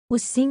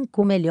Os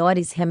 5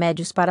 melhores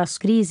remédios para as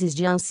crises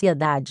de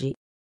ansiedade.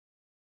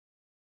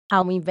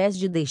 Ao invés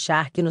de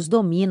deixar que nos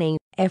dominem,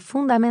 é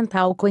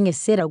fundamental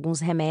conhecer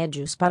alguns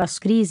remédios para as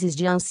crises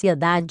de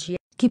ansiedade,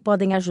 que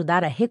podem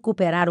ajudar a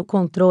recuperar o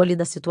controle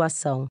da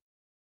situação.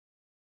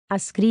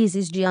 As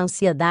crises de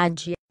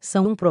ansiedade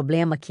são um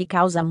problema que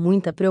causa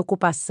muita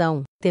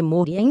preocupação,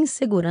 temor e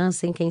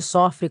insegurança em quem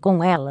sofre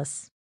com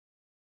elas.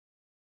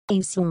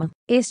 Em suma,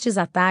 estes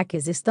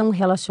ataques estão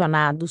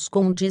relacionados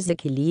com um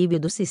desequilíbrio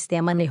do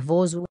sistema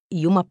nervoso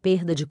e uma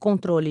perda de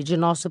controle de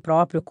nosso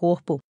próprio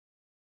corpo.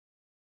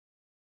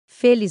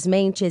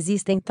 Felizmente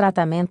existem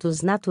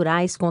tratamentos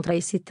naturais contra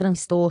esse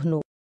transtorno.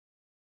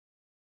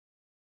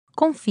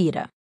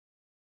 Confira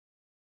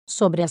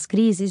sobre as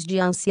crises de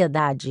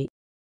ansiedade.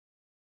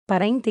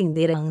 Para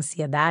entender a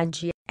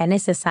ansiedade, é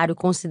necessário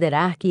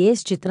considerar que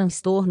este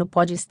transtorno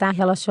pode estar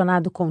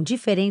relacionado com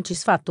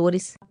diferentes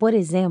fatores, por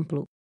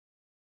exemplo,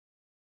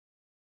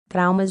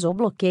 traumas ou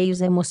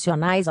bloqueios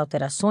emocionais,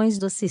 alterações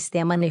do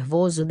sistema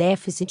nervoso,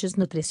 déficits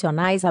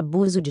nutricionais,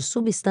 abuso de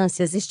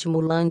substâncias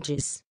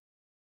estimulantes.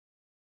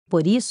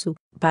 Por isso,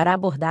 para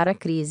abordar a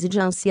crise de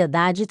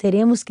ansiedade,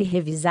 teremos que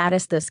revisar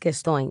estas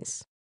questões.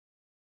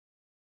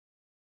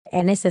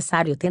 É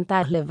necessário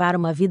tentar levar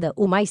uma vida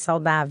o mais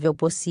saudável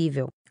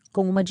possível,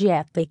 com uma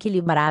dieta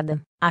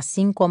equilibrada,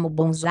 assim como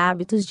bons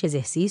hábitos de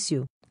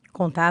exercício,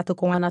 contato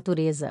com a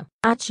natureza,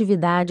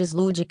 atividades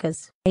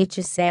lúdicas,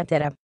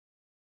 etc.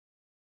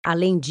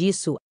 Além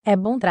disso, é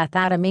bom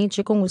tratar a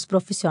mente com os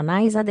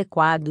profissionais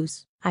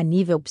adequados, a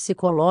nível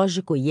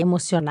psicológico e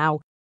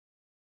emocional.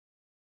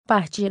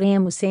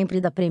 Partiremos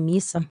sempre da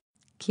premissa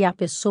que a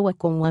pessoa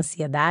com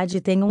ansiedade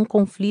tem um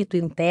conflito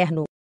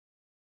interno.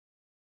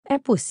 É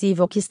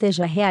possível que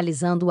esteja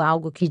realizando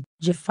algo que,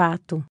 de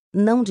fato,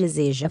 não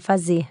deseja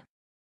fazer.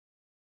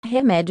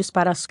 Remédios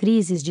para as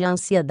crises de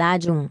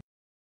ansiedade. 1.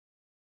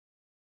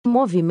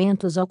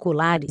 Movimentos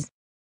oculares.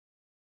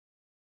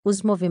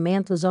 Os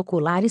movimentos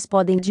oculares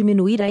podem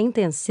diminuir a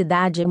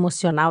intensidade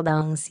emocional da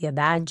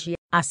ansiedade,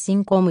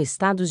 assim como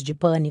estados de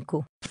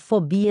pânico,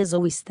 fobias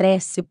ou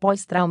estresse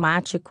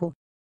pós-traumático.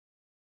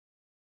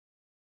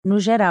 No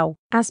geral,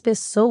 as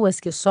pessoas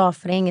que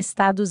sofrem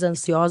estados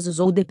ansiosos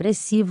ou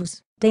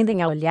depressivos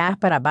tendem a olhar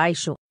para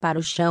baixo, para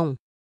o chão.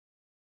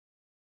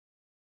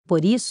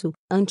 Por isso,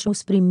 ante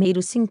os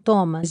primeiros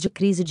sintomas de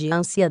crise de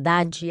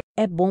ansiedade,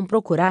 é bom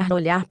procurar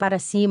olhar para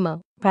cima,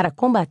 para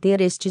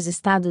combater estes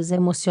estados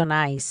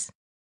emocionais.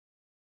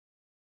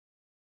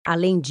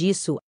 Além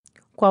disso,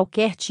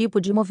 qualquer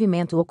tipo de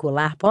movimento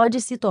ocular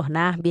pode se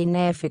tornar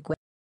benéfico.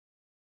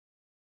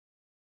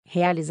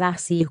 Realizar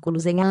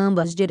círculos em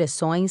ambas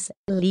direções,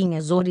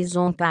 linhas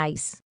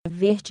horizontais,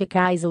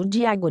 verticais ou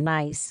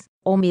diagonais,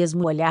 ou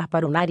mesmo olhar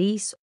para o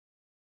nariz.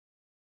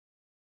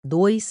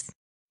 2.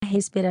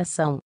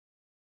 Respiração.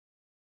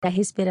 A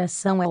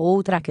respiração é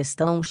outra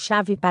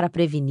questão-chave para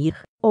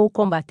prevenir ou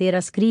combater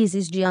as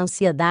crises de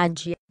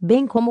ansiedade,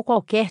 bem como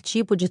qualquer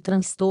tipo de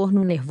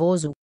transtorno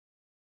nervoso.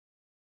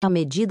 À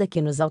medida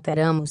que nos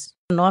alteramos,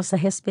 nossa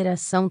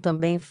respiração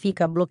também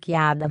fica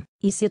bloqueada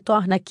e se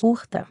torna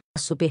curta,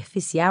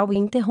 superficial e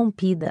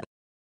interrompida.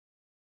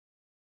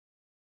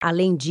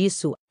 Além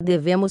disso,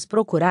 devemos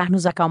procurar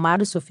nos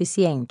acalmar o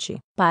suficiente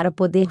para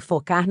poder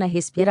focar na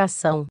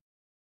respiração.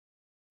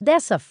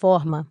 Dessa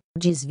forma,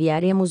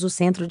 desviaremos o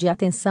centro de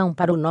atenção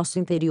para o nosso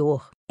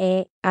interior.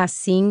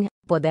 Assim,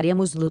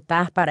 poderemos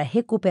lutar para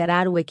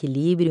recuperar o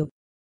equilíbrio.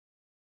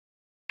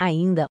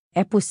 Ainda,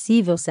 é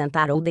possível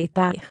sentar ou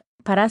deitar,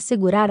 para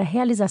assegurar a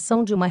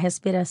realização de uma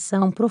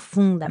respiração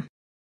profunda.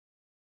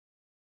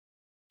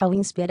 Ao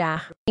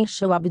inspirar,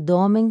 encha o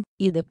abdômen,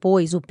 e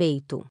depois o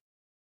peito.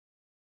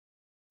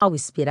 Ao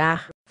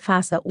expirar,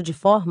 faça-o de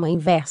forma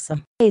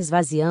inversa,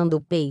 esvaziando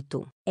o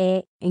peito,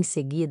 em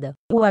seguida,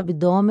 o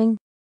abdômen.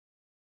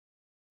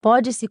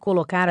 Pode-se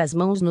colocar as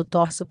mãos no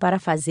torso para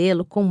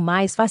fazê-lo com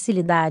mais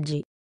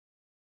facilidade.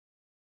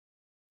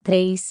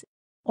 3.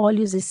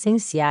 Óleos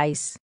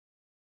essenciais.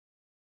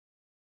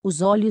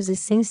 Os óleos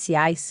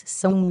essenciais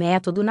são um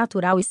método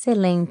natural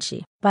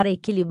excelente para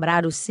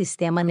equilibrar o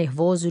sistema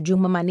nervoso de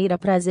uma maneira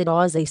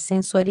prazerosa e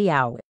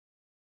sensorial.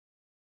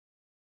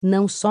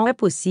 Não só é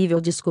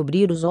possível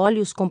descobrir os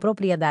óleos com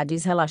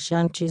propriedades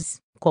relaxantes,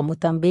 como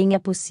também é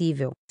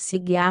possível se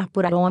guiar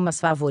por aromas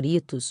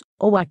favoritos,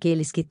 ou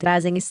aqueles que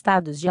trazem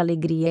estados de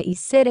alegria e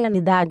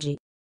serenidade.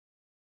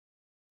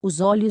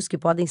 Os óleos que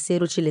podem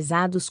ser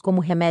utilizados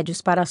como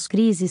remédios para as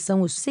crises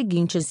são os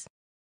seguintes: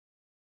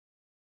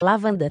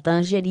 lavanda,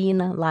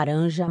 tangerina,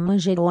 laranja,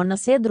 manjerona,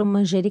 cedro,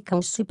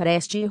 manjericão,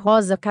 cipreste e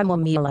rosa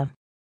camomila.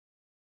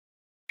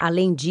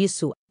 Além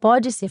disso,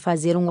 pode-se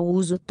fazer um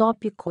uso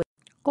tópico,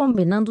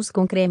 combinando-os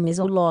com cremes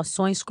ou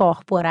loções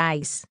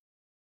corporais.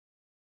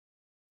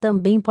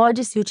 Também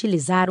pode-se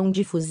utilizar um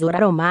difusor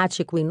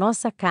aromático em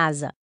nossa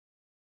casa.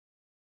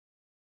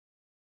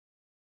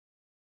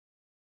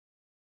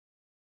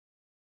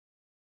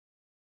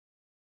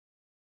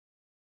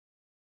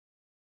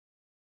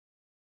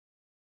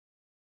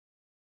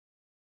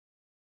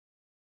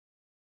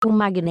 O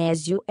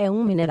magnésio é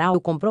um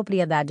mineral com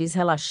propriedades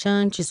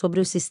relaxantes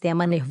sobre o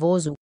sistema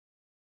nervoso.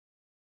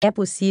 É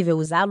possível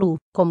usá-lo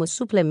como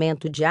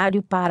suplemento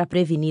diário para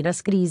prevenir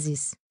as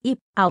crises e,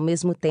 ao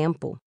mesmo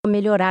tempo,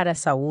 melhorar a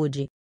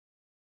saúde.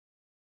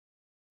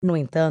 No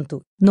entanto,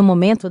 no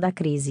momento da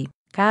crise,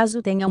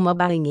 caso tenha uma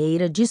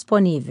banheira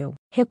disponível,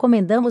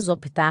 recomendamos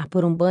optar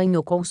por um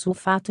banho com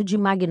sulfato de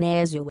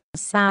magnésio,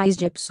 sais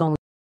de Epsom.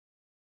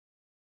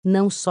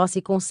 Não só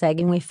se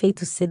consegue um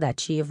efeito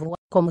sedativo,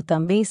 como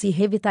também se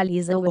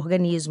revitaliza o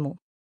organismo.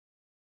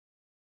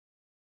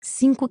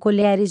 5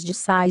 colheres de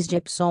sais de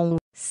Epsom,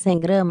 100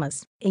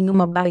 gramas, em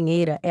uma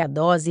banheira é a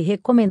dose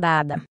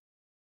recomendada.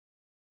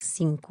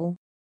 5.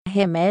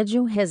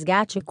 Remédio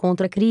resgate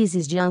contra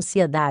crises de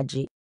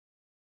ansiedade.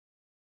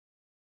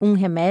 Um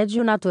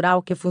remédio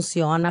natural que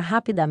funciona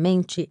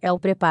rapidamente é o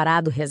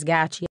preparado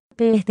resgate,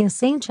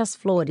 pertencente às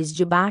flores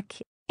de Bach.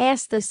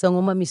 Estas são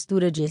uma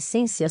mistura de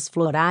essências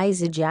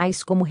florais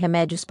ideais como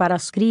remédios para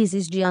as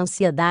crises de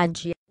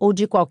ansiedade, ou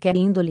de qualquer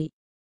índole.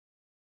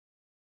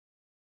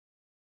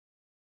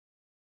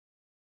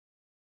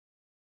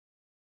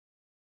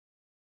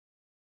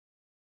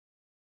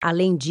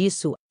 Além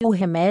disso, o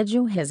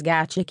remédio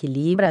resgate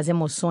equilibra as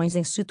emoções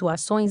em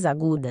situações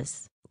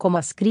agudas, como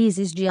as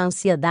crises de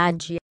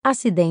ansiedade,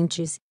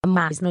 acidentes,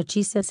 más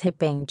notícias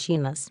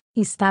repentinas,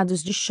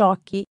 estados de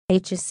choque,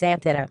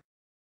 etc.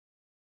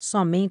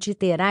 Somente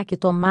terá que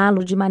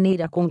tomá-lo de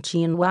maneira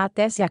contínua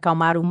até se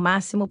acalmar o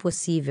máximo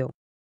possível.